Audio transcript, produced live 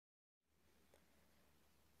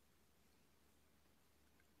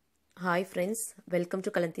Hi friends, welcome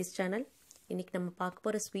to Kalanti's channel. இன்னைக்கு நம்ம பார்க்க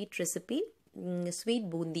போற ஸ்வீட் ரெசிபி ஸ்வீட்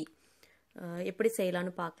பூந்தி. எப்படி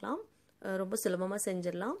செய்யலாம்னு பார்க்கலாம். ரொம்ப சுலபமா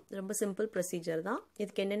செஞ்சிரலாம். ரொம்ப சிம்பிள் ப்ரொசீஜர் தான்.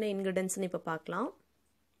 இதுக்கு என்னென்ன இன்கிரிடியன்ட்ஸ்னு இப்ப பார்க்கலாம்.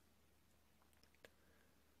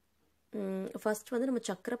 ஃபர்ஸ்ட் வந்து நம்ம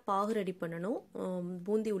சக்கரை பாகு ரெடி பண்ணனும்.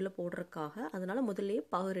 பூந்தி உள்ள போடுறதுக்காக. அதனால முதல்லயே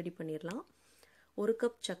பாகு ரெடி பண்ணிரலாம். 1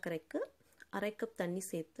 கப் சர்க்கரைக்கு 1/2 கப் தண்ணி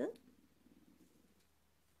சேர்த்து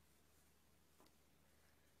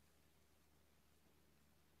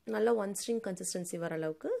நல்லா ஒன் ஸ்ட்ரிங் கன்சிஸ்டன்சி வர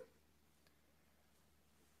அளவுக்கு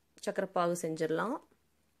சக்கரை பாகு செஞ்சிரலாம்.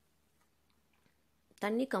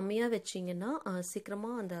 தண்ணி கம்மியா வெச்சீங்கன்னா சீக்கிரமா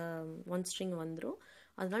அந்த ஒன் ஸ்ட்ரிங் வந்துரும்.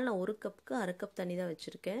 அதனால நான் 1 கப்புக்கு 1/2 கப் தண்ணி தான்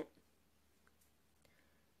வெச்சிருக்கேன்.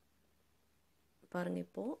 பாருங்க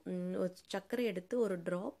இப்போ ஒரு சக்கரை எடுத்து ஒரு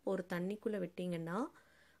டிராப் ஒரு தண்ணிக்குள்ள விட்டீங்கன்னா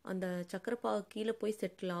அந்த சக்கரை பாகு கீழ போய்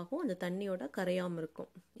செட்டில் ஆகும். அந்த தண்ணியோட கரையாம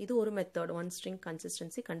இருக்கும். இது ஒரு மெத்தட் ஒன் ஸ்ட்ரிங்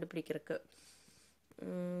கன்சிஸ்டன்சி கண்டுபிடிக்கிறதுக்கு.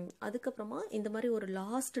 அதுக்கப்புறமா இந்த மாதிரி ஒரு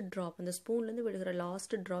லாஸ்ட் டிராப் அந்த ஸ்பூன்லேருந்து விழுகிற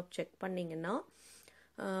லாஸ்ட் டிராப் செக் பண்ணிங்கன்னா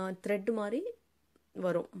த்ரெட் மாதிரி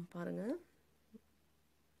வரும் பாருங்கள்.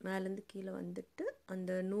 மேலேருந்து கீழே வந்துட்டு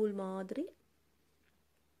அந்த நூல் மாதிரி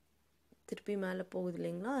திருப்பி மேலே போகுது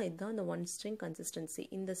இல்லைங்களா, இதுதான் இந்த ஒன் ஸ்ட்ரிங் கன்சிஸ்டன்சி.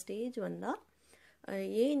 இந்த ஸ்டேஜ் வந்தால்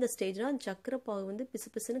ஏன் இந்த ஸ்டேஜ்னால் அந்த சக்கரை பாகு வந்து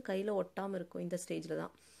பிசு பிசுன்னு கையில் ஒட்டாமல் இருக்கும். இந்த ஸ்டேஜில்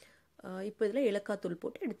தான். இப்போ இதில் ஏலக்காய் தூள்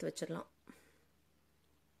போட்டு எடுத்து வச்சிடலாம்.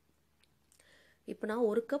 இப்போ நான்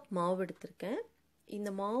 1 கப் மாவு எடுத்திருக்கேன். இந்த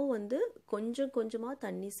மாவு வந்து கொஞ்சம் கொஞ்சமாக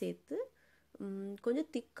தண்ணி சேர்த்து கொஞ்சம்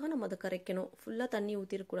திக்காக நம்ம அதை கரைக்கணும். ஃபுல்லாக தண்ணி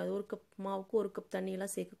ஊற்றிடக்கூடாது. 1 கப் மாவுக்கு 1 கப்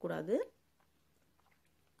தண்ணியெல்லாம் சேர்க்கக்கூடாது.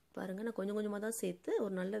 பாருங்கள், நான் கொஞ்சம் கொஞ்சமாக தான் சேர்த்து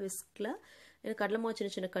ஒரு நல்ல விஸ்கில் எனக்கு கடலை மாவு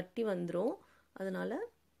சின்ன சின்ன கட்டி வந்துடும். அதனால்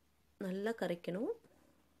நல்லா கரைக்கணும்.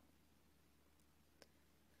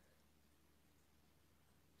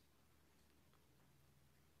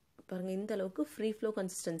 பாருங்கள், இந்த அளவுக்கு ஃப்ரீ ஃப்ளோ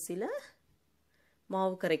கன்சிஸ்டன்சியில்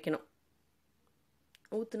மாவு கரைக்கணும்.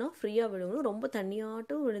 ஊற்றுனா ஃப்ரீயாக விழுகணும். ரொம்ப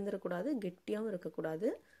தண்ணியாட்டும் விழுந்துடக்கூடாது, கெட்டியாகவும் இருக்கக்கூடாது.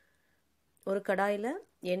 ஒரு கடாயில்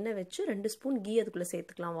எண்ணெய் வச்சு 2 ஸ்பூன் கீ அதுக்குள்ளே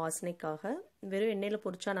சேர்த்துக்கலாம் வாசனைக்காக. வெறும் எண்ணெயில்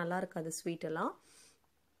பொரிச்சா நல்லா இருக்காது ஸ்வீட்டெல்லாம்.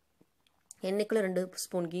 எண்ணெய்க்குள்ளே 2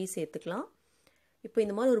 ஸ்பூன் கீ சேர்த்துக்கலாம். இப்போ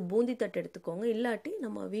இந்த மாதிரி ஒரு பூந்தி தட்டு எடுத்துக்கோங்க. இல்லாட்டி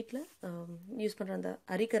நம்ம வீட்டில் யூஸ் பண்ணுற அந்த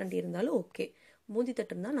அரிக்கரண்டி இருந்தாலும் ஓகே. பூந்தி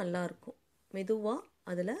தட்டு இருந்தால் நல்லாயிருக்கும். மெதுவாக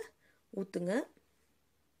அதில் ஊற்றுங்க.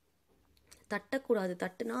 தட்டக்கூடாது.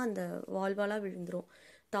 தட்டுனா அந்த வால்வாலாக விழுந்துடும்.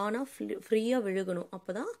 தானாக ஃப்ரீயாக விழுகணும்.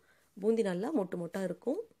 அப்போ தான் பூந்தி நல்லா மொட்டு மொட்டாக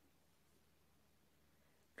இருக்கும்.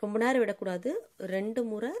 ரொம்ப நேரம் விடக்கூடாது. 2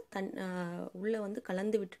 முறை உள்ளே வந்து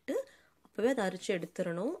கலந்து விட்டுட்டு அப்போவே அதை அரிச்சு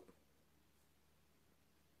எடுத்துடணும்.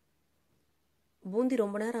 பூந்தி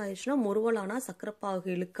ரொம்ப நேரம் ஆயிடுச்சுன்னா முறுவலானா சக்கரை பாகு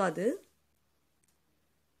இழுக்காது.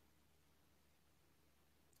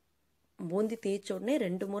 பூந்தி தேய்ச்ச உடனே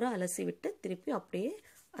 2 முறை அலசி விட்டு திருப்பி அப்படியே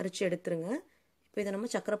அரிச்சு எடுத்துருங்க. இப்போ இதை நம்ம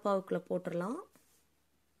சக்கரை பாகுக்குள்ள போட்டுடலாம்.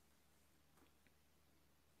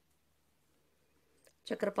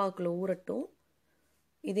 சக்கரை பாகுக்குள்ள ஊறட்டும்.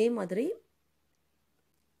 இதே மாதிரி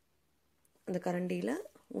அந்த கரண்டியில்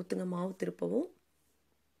ஊற்றுங்க. மாவு திருப்பவும்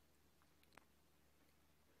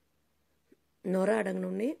நுர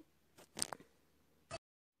அடங்கினோடனே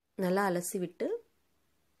நல்லா அலசி விட்டு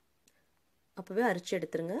அப்போவே அரிச்சு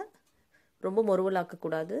எடுத்துருங்க. ரொம்ப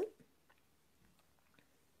மொறுவலாக்கக்கூடாது.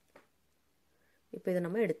 இப்போ இதை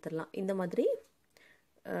நம்ம எடுத்துடலாம். இந்த மாதிரி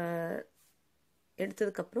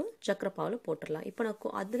எடுத்ததுக்கப்புறம் சக்கரை பாவில் போட்டுடலாம். இப்போ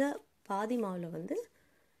நான் அதில் பாதி மாவில் வந்து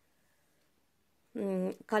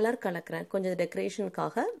கலர் கலக்கிறேன். கொஞ்சம்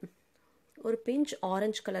டெக்கரேஷனுக்காக ஒரு பிஞ்ச்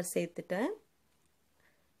ஆரஞ்சு கலர் சேர்த்துட்டேன்.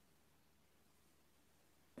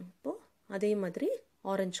 இப்போ அதே மாதிரி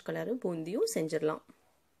ஆரஞ்சு கலரு பூந்தியும் செஞ்சிடலாம்.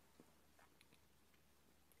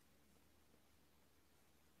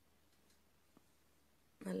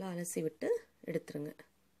 நல்லா அலசி விட்டு எடுத்துருங்க.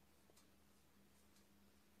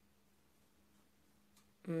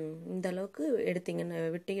 இந்த அளவுக்கு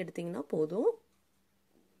எடுத்தீங்கன்னா போதும்.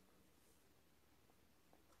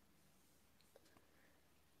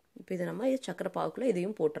 இப்போ இதை நம்ம சக்கரை பாகுக்குள்ள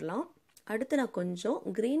இதையும் போட்டுடலாம். அடுத்து நான் கொஞ்சம்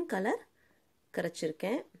கிரீன் கலர்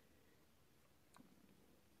கரைச்சிருக்கேன்.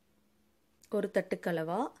 ஒரு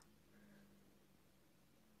தட்டுக்களவா.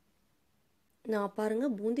 நான் பாருங்க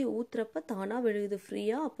பூந்தி ஊத்துறப்ப தானா விழுகுது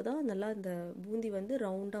ஃப்ரீயா. அப்பதான் நல்லா இந்த பூந்தி வந்து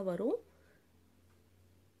ரவுண்டா வரும்.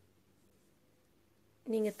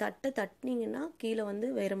 நீங்க தட்டினீங்கன்னா கீழே வந்து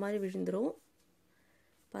வேற மாதிரி விழுந்துரும்.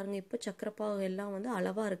 பாருங்க, இப்போ சக்கரை பாகு எல்லாம் வந்து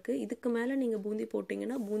அளவா இருக்கு. இதுக்கு மேல நீங்க பூந்தி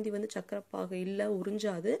போட்டீங்கன்னா பூந்தி வந்து சக்கரை பாகு இல்லை,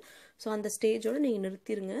 உறிஞ்சாது. ஸோ அந்த ஸ்டேஜோட நீங்க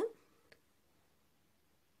நிறுத்திடுங்க.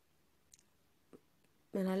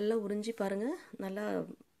 நல்லா உறிஞ்சி பாருங்க. நல்லா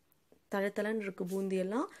தழத்தலன்னு இருக்கு பூந்தி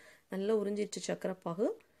எல்லாம். நல்லா உறிஞ்சிடுச்சு சக்கரை பாகு.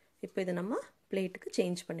 இப்போ இதை நம்ம பிளேட்டுக்கு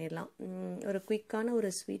சேஞ்ச் பண்ணிடலாம். ஒரு குயிக்கான ஒரு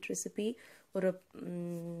ஸ்வீட் ரெசிபி, ஒரு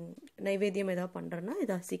நைவேத்தியம் ஏதாவது பண்ணுறோன்னா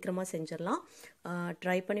இதை சீக்கிரமாக செஞ்சிடலாம்.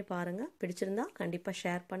 ட்ரை பண்ணி பாருங்கள். பிடிச்சிருந்தா கண்டிப்பாக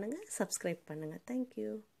ஷேர் பண்ணுங்கள், சப்ஸ்கிரைப் பண்ணுங்கள்.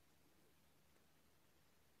 தேங்க்யூ.